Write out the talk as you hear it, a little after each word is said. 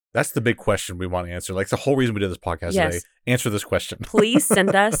That's the big question we want to answer. Like the whole reason we did this podcast today. Answer this question. Please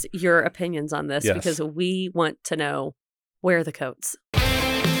send us your opinions on this Yes. because we want to know where are the coats.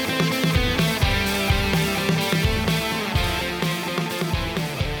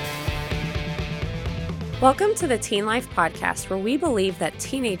 Welcome to the Teen Life Podcast, where we believe that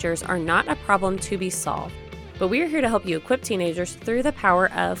teenagers are not a problem to be solved, but we are here to help you equip teenagers through the power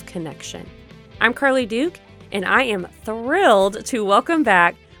of connection. I'm Carly Duke, and I am thrilled to welcome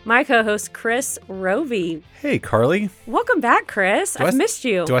back my co-host, Chris Rovey. Hey, Carly. Welcome back, Chris. I've missed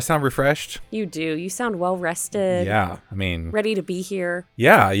you. Do I sound refreshed? You do. You sound well-rested. Yeah, I mean... ready to be here.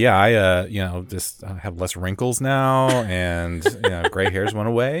 Yeah. I, just have less wrinkles now, and, gray hairs went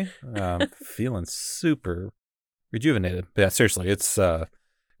away. Feeling super rejuvenated. But yeah, seriously, it's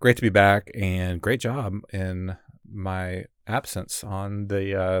great to be back, and great job in my absence on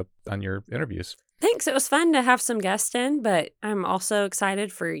your interviews. Thanks. It was fun to have some guests in, but I'm also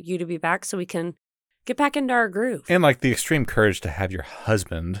excited for you to be back so we can get back into our groove. And like the extreme courage to have your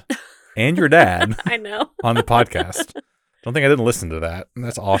husband and your dad I know. on the podcast. Don't think I didn't listen to that.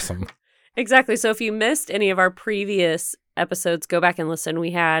 That's awesome. Exactly. So if you missed any of our previous episodes, go back and listen.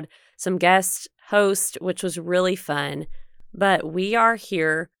 We had some guest hosts, which was really fun, but we are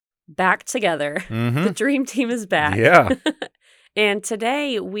here back together. Mm-hmm. The dream team is back. Yeah. And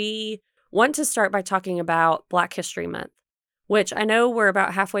today we want to start by talking about Black History Month, which I know we're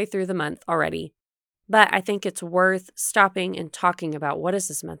about halfway through the month already, but I think it's worth stopping and talking about what does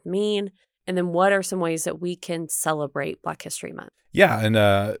this month mean, and then what are some ways that we can celebrate Black History Month. Yeah,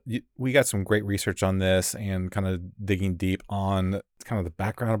 and we got some great research on this and kind of digging deep on kind of the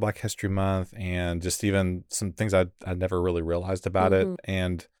background of Black History Month and just even some things I'd never really realized about it,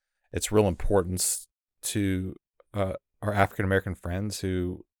 and its real importance to our African-American friends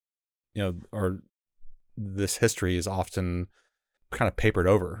who this history is often kind of papered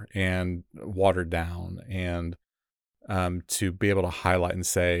over and watered down, and to be able to highlight and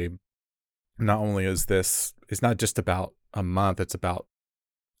say, not only is this, it's not just about a month, it's about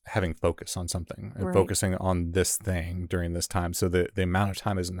having focus on something and focusing on this thing during this time. So the amount of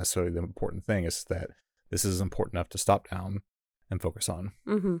time isn't necessarily the important thing. It's that this is important enough to stop down and focus on.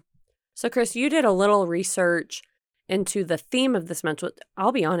 Mm-hmm. So Chris, you did a little research into the theme of this month.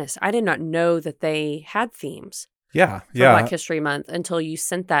 I'll be honest, I did not know that they had themes for Black History Month until you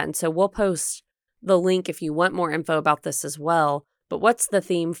sent that. And so we'll post the link if you want more info about this as well. But what's the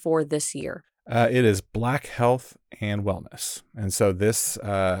theme for this year? It is Black health and wellness. And so this,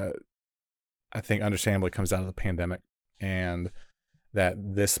 I think, understandably comes out of the pandemic, and that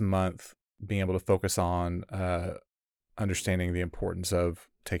this month being able to focus on understanding the importance of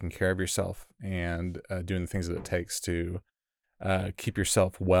taking care of yourself and doing the things that it takes to keep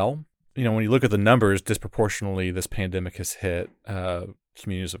yourself well. When you look at the numbers, disproportionately, this pandemic has hit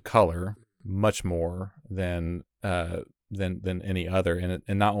communities of color much more than any other,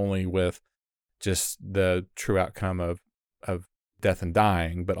 and not only with just the true outcome of death and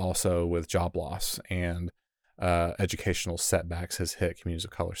dying, but also with job loss and educational setbacks has hit communities of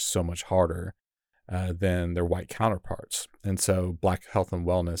color so much harder than their white counterparts. And so Black health and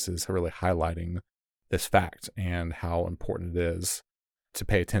wellness is really highlighting this fact and how important it is to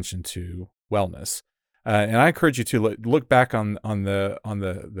pay attention to wellness. And I encourage you to look back on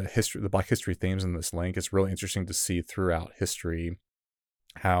the history, the Black history themes in this link. It's really interesting to see throughout history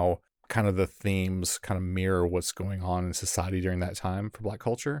how kind of the themes kind of mirror what's going on in society during that time for Black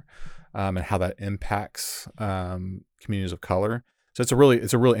culture, and how that impacts communities of color. So it's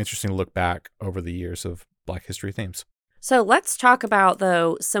a really interesting look back over the years of Black history themes. So let's talk about,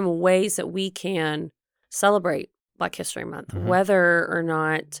 though, some ways that we can celebrate Black History Month, whether or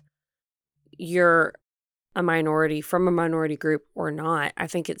not you're a minority from a minority group or not. I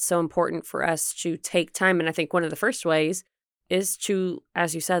think it's so important for us to take time. And I think one of the first ways is to,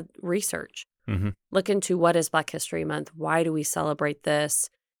 as you said, research. Look into what is Black History Month, why do we celebrate this,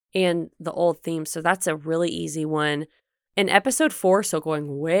 and the old themes. So that's a really easy one. In episode 4, so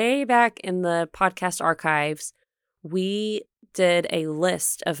going way back in the podcast archives, we did a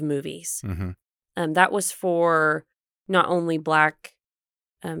list of movies. That was for not only Black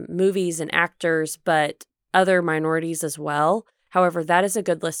movies and actors, but other minorities as well. However, that is a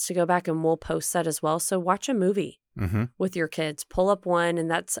good list to go back, and we'll post that as well. So watch a movie with your kids. Pull up one, and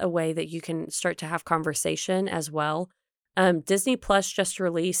that's a way that you can start to have conversation as well. Disney Plus just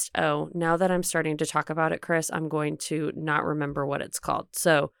released, now that I'm starting to talk about it, Chris, I'm going to not remember what it's called.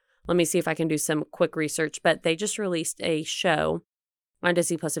 So let me see if I can do some quick research. But they just released a show on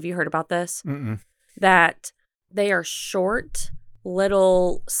Disney Plus. Have you heard about this? That they are short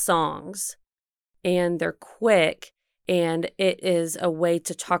little songs, and they're quick, and it is a way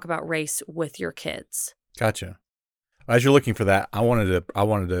to talk about race with your kids. Gotcha. As you're looking for that, I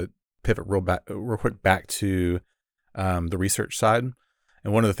wanted to pivot real quick back to the research side.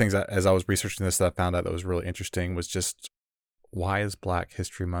 And one of the things as I was researching this that I found out that was really interesting was just, why is Black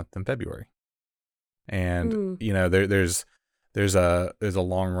History Month in February? And there's a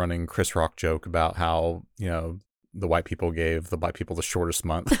long running Chris Rock joke about how the white people gave the black people the shortest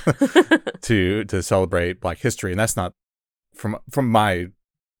month to celebrate Black history, and that's not from my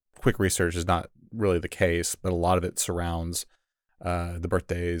quick research is not really the case, but a lot of it surrounds the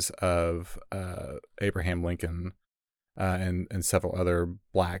birthdays of Abraham Lincoln and several other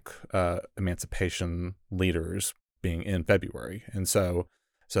Black emancipation leaders being in February, and so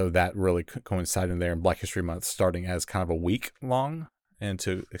that really coincided there. In Black History Month starting as kind of a week long and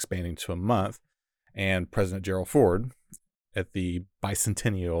to expanding to a month, and President Gerald Ford at the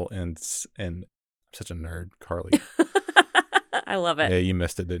bicentennial and I'm such a nerd, Carly. I love it. Yeah, you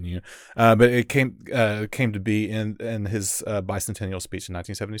missed it, didn't you? But it came to be in his bicentennial speech in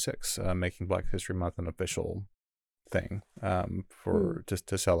 1976, making Black History Month an official thing for just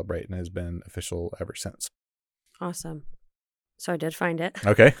to celebrate, and has been official ever since. Awesome. So I did find it.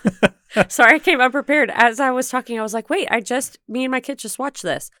 Okay. Sorry, I came unprepared. As I was talking, I was like, wait, me and my kids just watched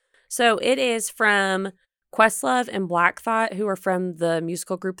this. So it is from Questlove and Black Thought, who are from the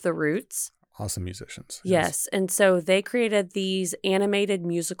musical group The Roots. Awesome musicians. Yes. And so they created these animated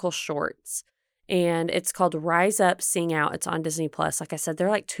musical shorts, and it's called Rise Up, Sing Out. It's on Disney Plus. Like I said, they're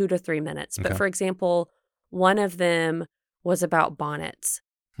like 2 to 3 minutes. But for example, one of them was about bonnets.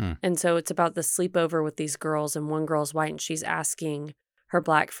 And so it's about the sleepover with these girls, and one girl's white, and she's asking her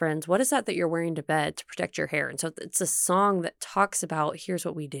Black friends, what is that you're wearing to bed to protect your hair? And so it's a song that talks about, here's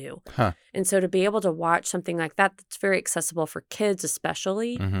what we do. And so to be able to watch something like that, that's very accessible for kids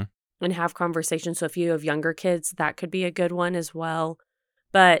especially, and have conversations. So if you have younger kids, that could be a good one as well.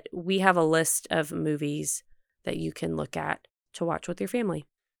 But we have a list of movies that you can look at to watch with your family.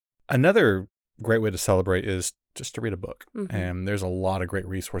 Another great way to celebrate is just to read a book. And there's a lot of great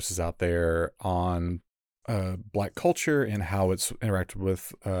resources out there on Black culture and how it's interacted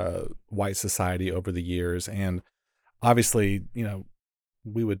with white society over the years. And obviously,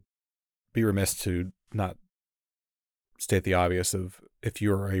 we would be remiss to not state the obvious of, if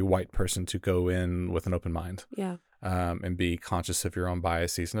you're a white person, to go in with an open mind. Yeah. And be conscious of your own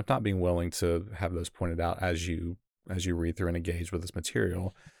biases, and if not, being willing to have those pointed out as you read through and engage with this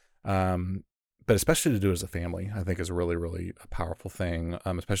material. But especially to do as a family, I think is really, really a powerful thing.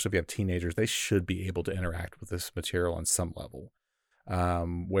 Especially if you have teenagers, they should be able to interact with this material on some level,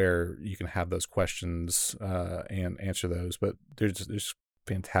 where you can have those questions and answer those. But there's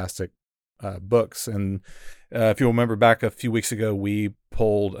fantastic books. And if you'll remember back a few weeks ago, we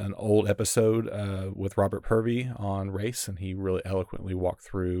pulled an old episode with Robert Purvey on race, and he really eloquently walked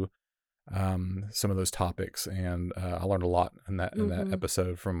through some of those topics, and I learned a lot in that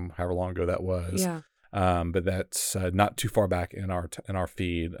episode from however long ago that was. Yeah. But that's not too far back in our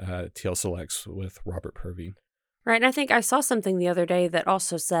feed, TL Selects with Robert Purvey. Right. And I think I saw something the other day that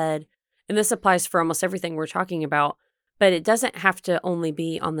also said, and this applies for almost everything we're talking about, but it doesn't have to only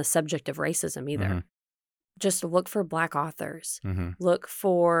be on the subject of racism either. Just look for Black authors. Look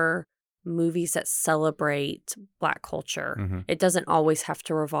for movies that celebrate Black culture. It doesn't always have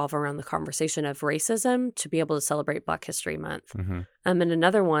to revolve around the conversation of racism to be able to celebrate Black History Month. And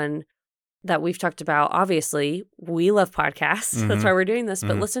another one that we've talked about, obviously, we love podcasts. That's why we're doing this.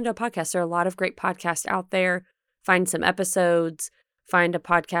 But listen to a podcast. There are a lot of great podcasts out there. Find some episodes. Find a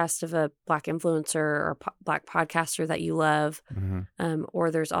podcast of a Black influencer or Black podcaster that you love.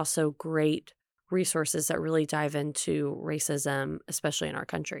 Or there's also great resources that really dive into racism, especially in our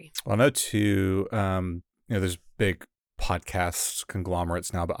country. Well, I know too, there's big podcast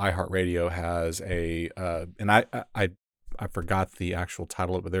conglomerates now, but iHeartRadio has and I forgot the actual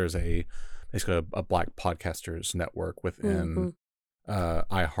title, but there's basically a Black podcasters network within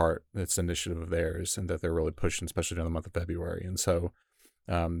iHeart. That's an initiative of theirs, and that they're really pushing, especially during the month of February. And so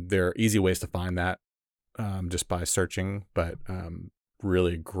there are easy ways to find that just by searching, but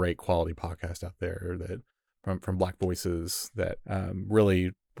really great quality podcast out there that from Black voices that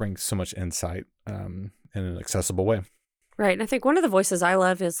really bring so much insight in an accessible way. Right. And I think one of the voices I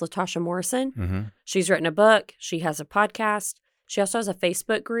love is Latasha Morrison. She's written a book. She has a podcast. She also has a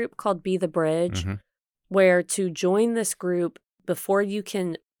Facebook group called Be the Bridge, where to join this group, before you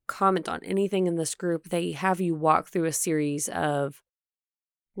can comment on anything in this group, they have you walk through a series of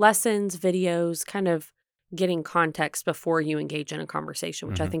lessons, videos, kind of getting context before you engage in a conversation,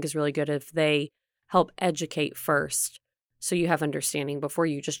 which I think is really good if they help educate first so you have understanding before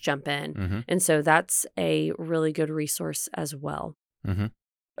you just jump in. Mm-hmm. And so that's a really good resource as well. Mm-hmm.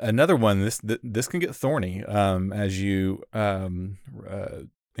 Another one, this can get thorny as you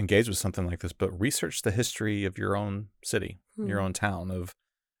engage with something like this, but research the history of your own city, your own town,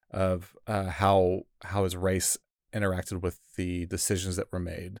 of how has race interacted with the decisions that were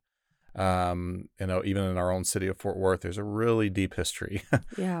made. Even in our own city of Fort Worth, there's a really deep history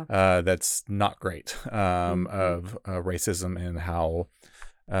that's not great of racism and how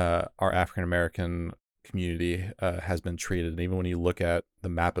our African American community has been treated. And even when you look at the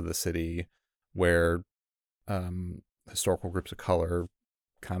map of the city, where historical groups of color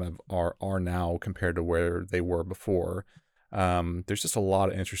kind of are now compared to where they were before, there's just a lot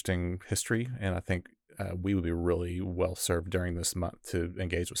of interesting history, and I think we would be really well served during this month to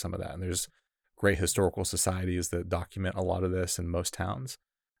engage with some of that. And there's great historical societies that document a lot of this in most towns.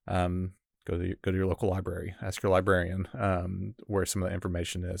 Go to your local library, ask your librarian where some of the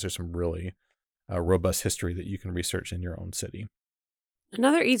information is. There's some really robust history that you can research in your own city.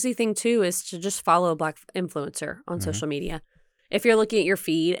 Another easy thing too is to just follow a Black influencer on social media. If you're looking at your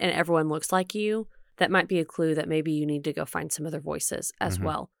feed and everyone looks like you, that might be a clue that maybe you need to go find some other voices as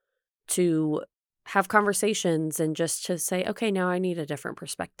well, to have conversations and just to say, okay, now I need a different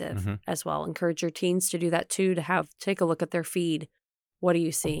perspective as well. Encourage your teens to do that too, to take a look at their feed. What are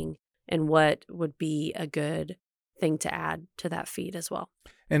you seeing? And what would be a good thing to add to that feed as well?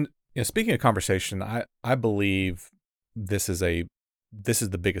 And speaking of conversation, I believe this is the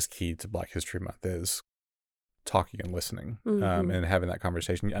biggest key to Black History Month is talking and listening and having that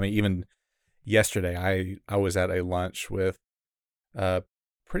conversation. I mean, even yesterday, I was at a lunch with a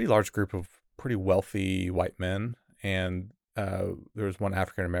pretty large group of pretty wealthy white men, and there was one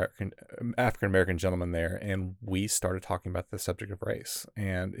African American gentleman there, and we started talking about the subject of race,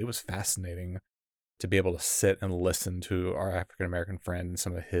 and it was fascinating to be able to sit and listen to our African American friend and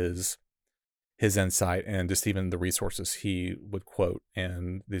some of his insight, and just even the resources he would quote.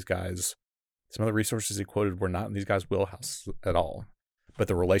 And these guys, some of the resources he quoted were not in these guys' wheelhouse at all, but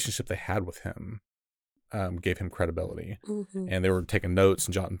the relationship they had with him gave him credibility. And they were taking notes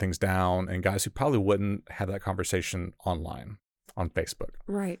and jotting things down, and guys who probably wouldn't have that conversation online on Facebook.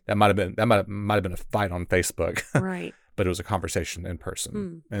 Right. That might have been a fight on Facebook. Right. But it was a conversation in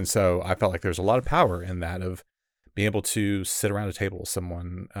person. And so I felt like there's a lot of power in that, of being able to sit around a table with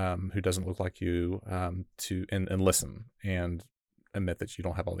someone who doesn't look like you, and listen and admit that you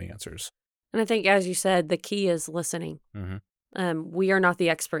don't have all the answers. And I think, as you said, the key is listening. We are not the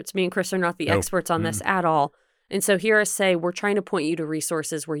experts. Me and Chris are not the experts on this at all. And so here I say, we're trying to point you to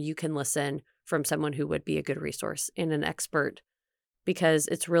resources where you can listen from someone who would be a good resource and an expert, because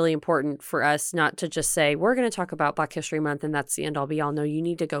it's really important for us not to just say, we're going to talk about Black History Month and that's the end all be all. No, you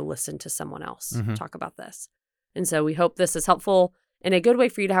need to go listen to someone else talk about this. And so we hope this is helpful and a good way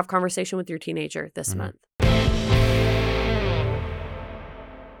for you to have conversation with your teenager this month.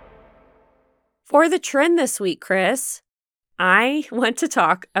 For the trend this week, Chris, I want to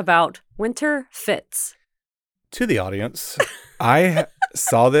talk about winter fits. To the audience, I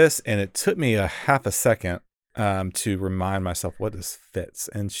saw this and it took me a half a second to remind myself what is fits.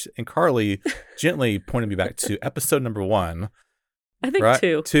 And Carly gently pointed me back to episode number 1. I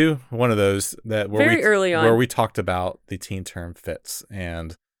think two, one of those early on, where we talked about the teen term fits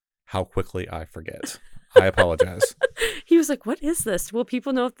and how quickly I forget. I apologize. He was like, what is this? Will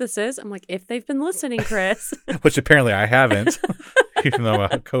people know what this is? I'm like, if they've been listening, Chris. Which apparently I haven't, even though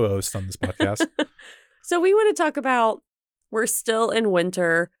I'm a co-host on this podcast. So we want to talk about, we're still in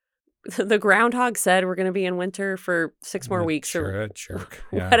winter. The groundhog said we're going to be in winter for 6 more weeks or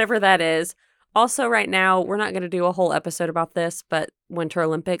whatever that is. Also, right now, we're not going to do a whole episode about this, but Winter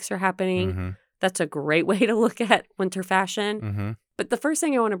Olympics are happening. That's a great way to look at winter fashion. But the first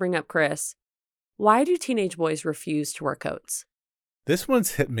thing I want to bring up, Chris, why do teenage boys refuse to wear coats? This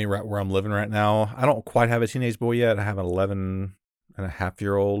one's hitting me right where I'm living right now. I don't quite have a teenage boy yet. I have an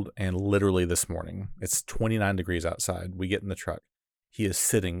 11-and-a-half-year-old, and literally this morning, it's 29 degrees outside. We get in the truck. He is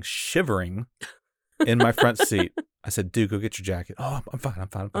sitting, shivering in my front seat. I said, dude, go get your jacket. Oh, I'm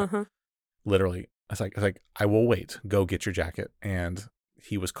fine. Literally, I was like, I will wait. Go get your jacket. And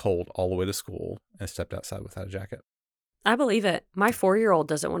he was cold all the way to school and stepped outside without a jacket. I believe it. My 4-year-old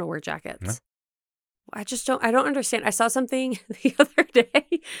doesn't want to wear jackets. No? I don't understand. I saw something the other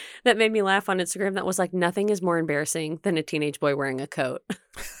day that made me laugh on Instagram that was like, nothing is more embarrassing than a teenage boy wearing a coat.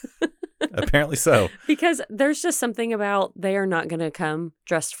 Apparently so. Because there's just something about they are not going to come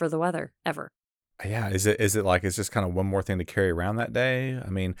dressed for the weather ever. Yeah. Is it like it's just kind of one more thing to carry around that day? I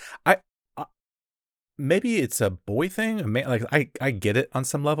mean, maybe it's a boy thing. Like I get it on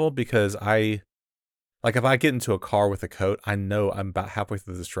some level, because I Like if I get into a car with a coat, I know I'm about halfway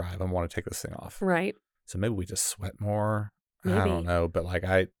through this drive. I want to take this thing off. Right. So maybe we just sweat more. Maybe. I don't know, but like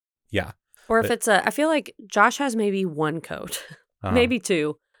yeah. Or if it's I feel like Josh has maybe one coat, maybe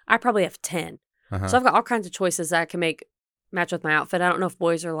two. I probably have 10. So I've got all kinds of choices that I can make match with my outfit. I don't know if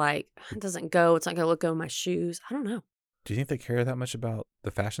boys are like, it doesn't go. It's not going to look good with my shoes. I don't know. Do you think they care that much about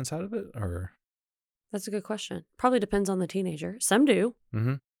the fashion side of it, or? That's a good question. Probably depends on the teenager. Some do.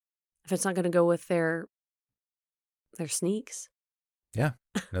 Mm-hmm. If it's not going to go with their sneaks. Yeah.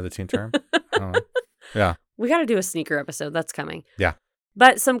 Another teen term. I don't know. Yeah. We got to do a sneaker episode. That's coming. Yeah.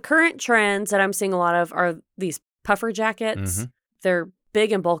 But some current trends that I'm seeing a lot of are these puffer jackets. Mm-hmm. They're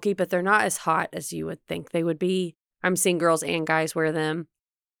big and bulky, but they're not as hot as you would think they would be. I'm seeing girls and guys wear them.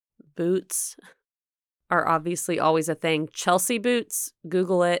 Boots are obviously always a thing. Chelsea boots,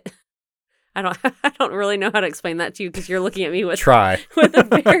 Google it. I don't really know how to explain that to you because you're looking at me with with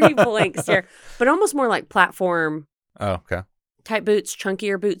a very blank stare. But almost more like platform type boots,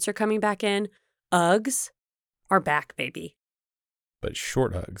 chunkier boots are coming back in. Uggs are back, baby. But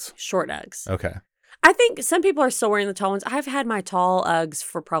short Uggs. Short Uggs. Okay. I think some people are still wearing the tall ones. I've had my tall Uggs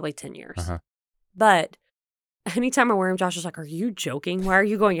for probably 10 years. But anytime I wear them, Josh is like, are you joking? Why are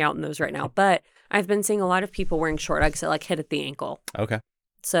you going out in those right now? But I've been seeing a lot of people wearing short Uggs that like hit at the ankle. Okay.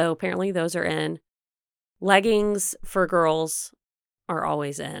 So apparently those are in. Leggings for girls are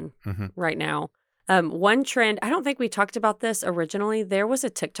always in right now. One trend, I don't think we talked about this originally. There was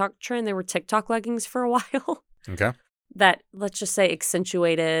a TikTok trend. There were TikTok leggings for a while. Okay. That, let's just say,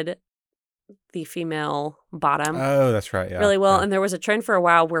 accentuated the female bottom. Oh, that's right. Yeah. Really well. Yeah. And there was a trend for a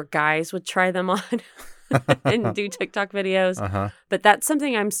while where guys would try them on and do TikTok videos. But that's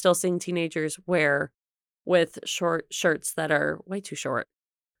something I'm still seeing teenagers wear with short shirts that are way too short.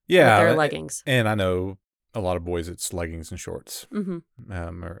 Yeah. With their leggings. And I know a lot of boys, it's leggings and shorts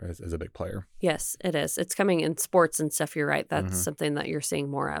as a big player. Yes, it is. It's coming in sports and stuff. You're right. That's something that you're seeing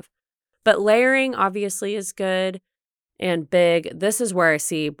more of. But layering obviously is good and big. This is where I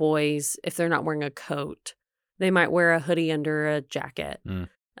see boys, if they're not wearing a coat, they might wear a hoodie under a jacket.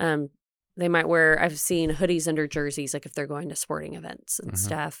 They might wear, I've seen hoodies under jerseys, like if they're going to sporting events and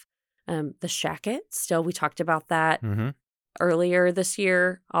stuff. The shacket, still, we talked about that earlier this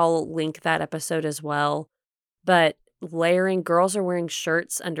year. I'll link that episode as well. But layering, girls are wearing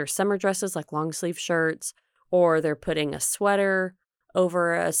shirts under summer dresses, like long sleeve shirts, or they're putting a sweater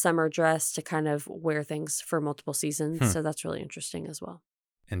over a summer dress to kind of wear things for multiple seasons. So that's really interesting as well.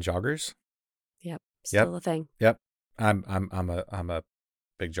 And joggers? Yep. Still a thing. Yep. I'm a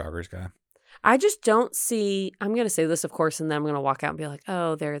big joggers guy. I just don't see, I'm going to say this, of course, and then I'm going to walk out and be like,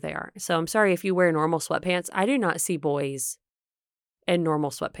 oh, there they are. So I'm sorry if you wear normal sweatpants. I do not see boys in normal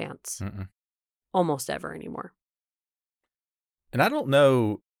sweatpants almost ever anymore. And I don't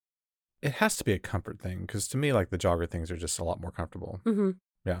know, it has to be a comfort thing because to me, like the jogger things are just a lot more comfortable.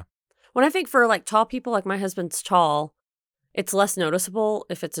 Yeah. When I think for like tall people, like my husband's tall, it's less noticeable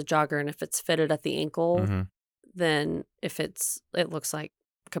if it's a jogger and if it's fitted at the ankle than if it looks like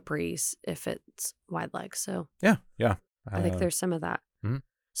capris if it's wide legs. So yeah. I think there's some of that.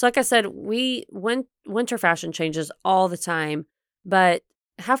 So like I said, winter fashion changes all the time, but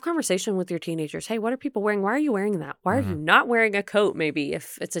have conversation with your teenagers. Hey, what are people wearing? Why are you wearing that? Why are you not wearing a coat? Maybe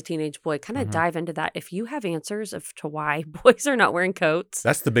if it's a teenage boy, kind of dive into that. If you have answers as to why boys are not wearing coats.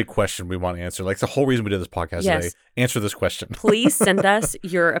 That's the big question we want to answer. Like the whole reason we did this podcast today. Answer this question. Please send us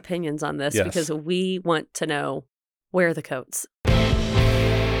your opinions on this because we want to know where are the coats.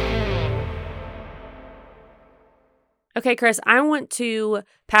 Okay, Chris, I want to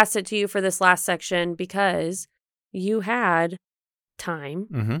pass it to you for this last section because you had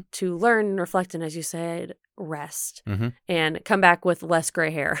time to learn and reflect and, as you said, rest and come back with less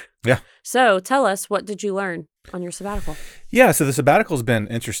gray hair. Yeah. So tell us, what did you learn on your sabbatical? Yeah, so the sabbatical's been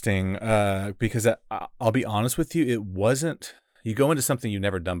interesting because I'll be honest with you, it wasn't, you go into something you've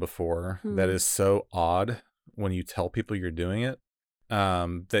never done before that is so odd when you tell people you're doing it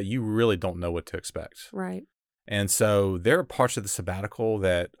that you really don't know what to expect. Right. And so there are parts of the sabbatical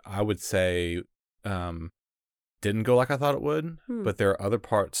that I would say didn't go like I thought it would, but there are other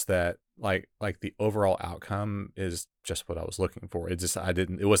parts that like the overall outcome is just what I was looking for. It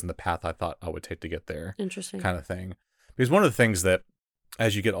wasn't the path I thought I would take to get there. Interesting. Kind of thing. Because one of the things that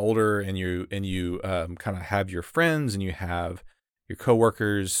as you get older and you kind of have your friends and you have your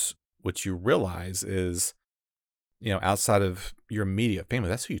coworkers, what you realize is, outside of your immediate family,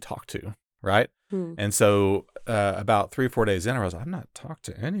 that's who you talk to. Right. And so about 3 or 4 days in, I was like, I'm not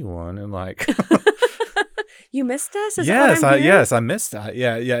talking to anyone. And like, you missed us? Yes, I missed that.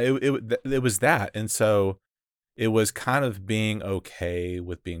 Yeah. It was that. And so it was kind of being okay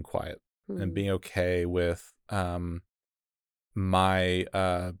with being quiet and being okay with my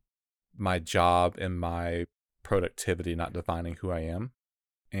my job and my productivity not defining who I am.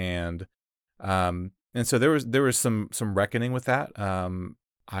 And so there was some reckoning with that.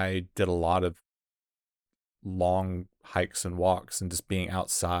 I did a lot of long hikes and walks and just being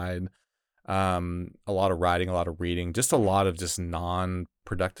outside, a lot of writing, a lot of reading, just a lot of just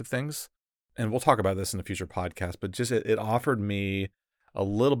non-productive things. And we'll talk about this in a future podcast, but just it offered me a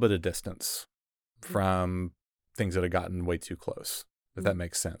little bit of distance from things that had gotten way too close, if that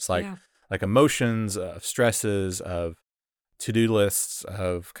makes sense. Like emotions, of stresses, of to-do lists,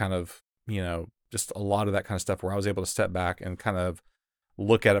 of kind of, just a lot of that kind of stuff where I was able to step back and kind of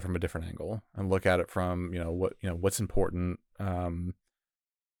look at it from a different angle and look at it from, what's important,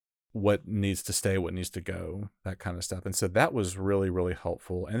 what needs to stay, what needs to go, that kind of stuff. And so that was really, really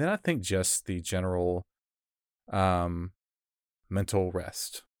helpful. And then I think just the general mental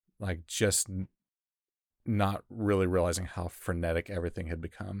rest, like just not really realizing how frenetic everything had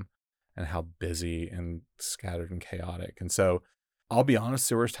become and how busy and scattered and chaotic. And so I'll be honest,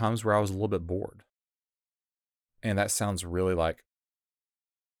 there was times where I was a little bit bored. And that sounds really like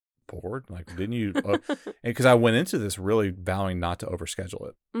bored. Like, didn't you? Because I went into this really vowing not to overschedule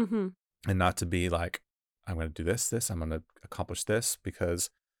it and not to be like, I'm going to do this, I'm going to accomplish this, because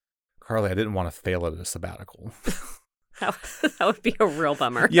Carly, I didn't want to fail at a sabbatical. That would be a real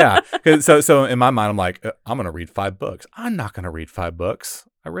bummer. Yeah. So in my mind, I'm like, I'm going to read 5 books. I'm not going to read 5 books.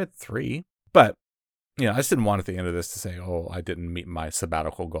 I read 3, but I just didn't want at the end of this to say, oh, I didn't meet my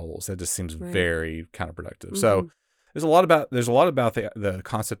sabbatical goals. That just seems very counterproductive. So there's a lot about the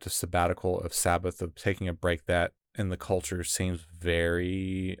concept of sabbatical, of Sabbath, of taking a break, that in the culture seems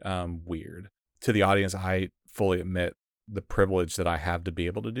very weird. To the audience, I fully admit the privilege that I have to be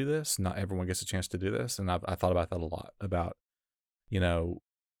able to do this. Not everyone gets a chance to do this. And I thought about that a lot, about,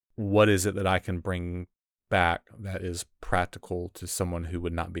 what is it that I can bring back that is practical to someone who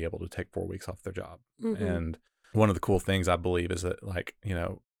would not be able to take 4 weeks off their job. And one of the cool things I believe is that, like, I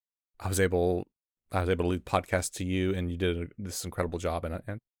was able to lead podcasts to you, and you did this incredible job. And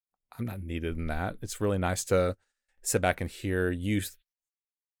I'm not needed in that. It's really nice to sit back and hear you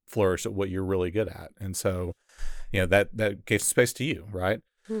flourish at what you're really good at. And so, that gave space to you. Right.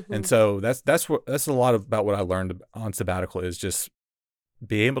 And so that's a lot about what I learned on sabbatical, is just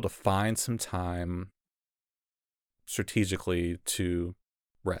be able to find some time strategically to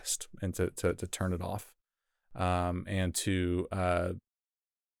rest and to turn it off, and to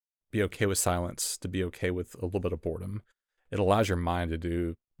be okay with silence, to be okay with a little bit of boredom. It allows your mind to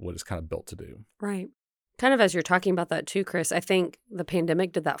do what it's kind of built to do. Right. Kind of as you're talking about that too, Chris, I think the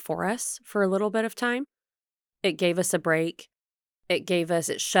pandemic did that for us for a little bit of time. It gave us a break.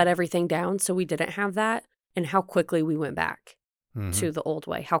 It shut everything down so we didn't have that, and how quickly we went back to the old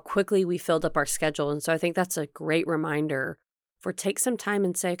way, how quickly we filled up our schedule. And so I think that's a great reminder for take some time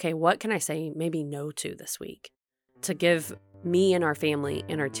and say, okay, what can I say maybe no to this week, to give me and our family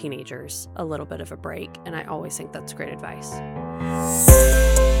and our teenagers a little bit of a break. And I always think that's great advice.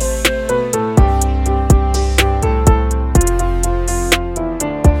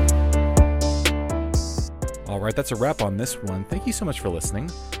 All right, that's a wrap on this one. Thank you so much for listening.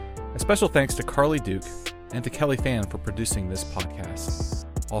 A special thanks to Carly Duke and to Kelly Fan for producing this podcast.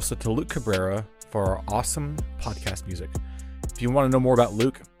 Also to Luke Cabrera for our awesome podcast music. If you want to know more about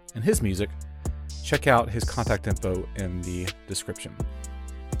Luke and his music, check out his contact info in the description.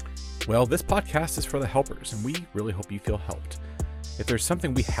 Well, this podcast is for the helpers, and we really hope you feel helped. If there's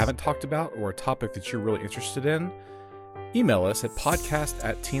something we haven't talked about or a topic that you're really interested in, email us at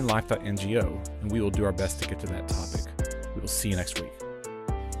podcast@teenlife.ngo, and we will do our best to get to that topic. We will see you next week.